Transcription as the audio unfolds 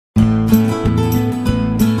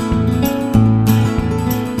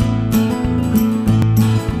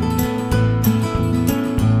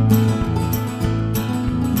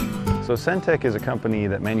So Sentek is a company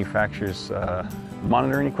that manufactures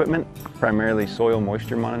monitoring equipment, primarily soil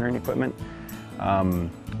moisture monitoring equipment.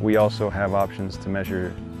 We also have options to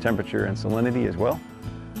measure temperature and salinity as well.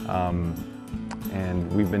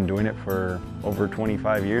 And we've been doing it for over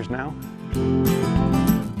 25 years now.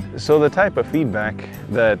 So the type of feedback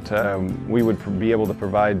that we would be able to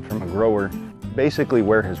provide from a grower, basically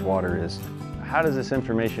where his water is. How does this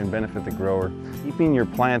information benefit the grower? Keeping your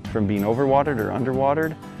plant from being overwatered or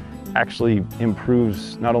underwatered actually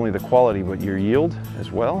improves not only the quality but your yield as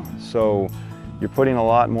well. So you're putting a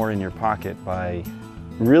lot more in your pocket by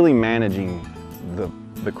really managing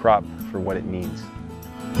the crop for what it needs.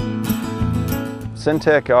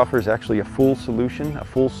 Sentek offers actually a full solution, a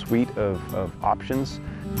full suite of options.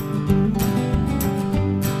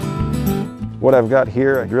 What I've got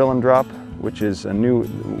here, a drill and drop, which is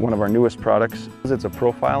one of our newest products. It's a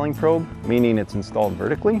profiling probe, meaning it's installed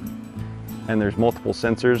vertically, and there's multiple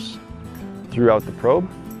sensors throughout the probe.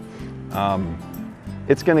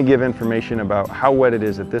 It's going to give information about how wet it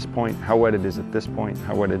is at this point, how wet it is at this point,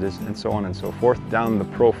 how wet it is, and so on and so forth, down the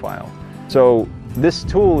profile. So this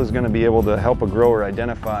tool is going to be able to help a grower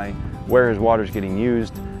identify where his water is getting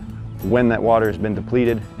used, when that water has been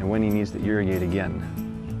depleted, and when he needs to irrigate again.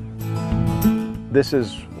 This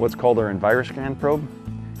is what's called our EnviroScan probe.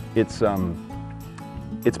 It's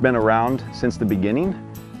been around since the beginning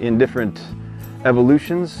in different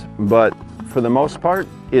evolutions, but for the most part,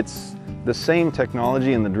 it's the same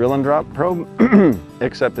technology in the drill and drop probe,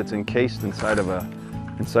 except it's encased inside of a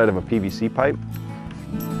PVC pipe.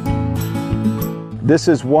 This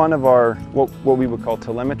is one of our what we would call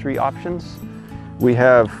telemetry options. We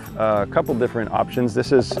have a couple different options.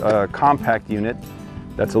 This is a compact unit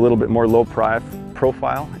that's a little bit more low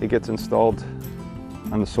profile. It gets installed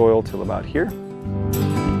on the soil till about here.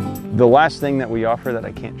 The last thing that we offer that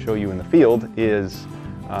I can't show you in the field is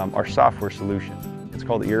our software solution. It's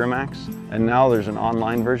called Irrimax, and now there's an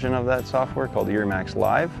online version of that software called Irrimax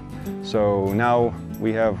Live. So now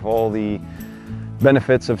we have all the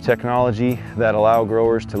benefits of technology that allow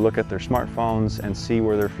growers to look at their smartphones and see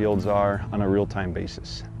where their fields are on a real-time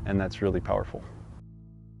basis, and that's really powerful.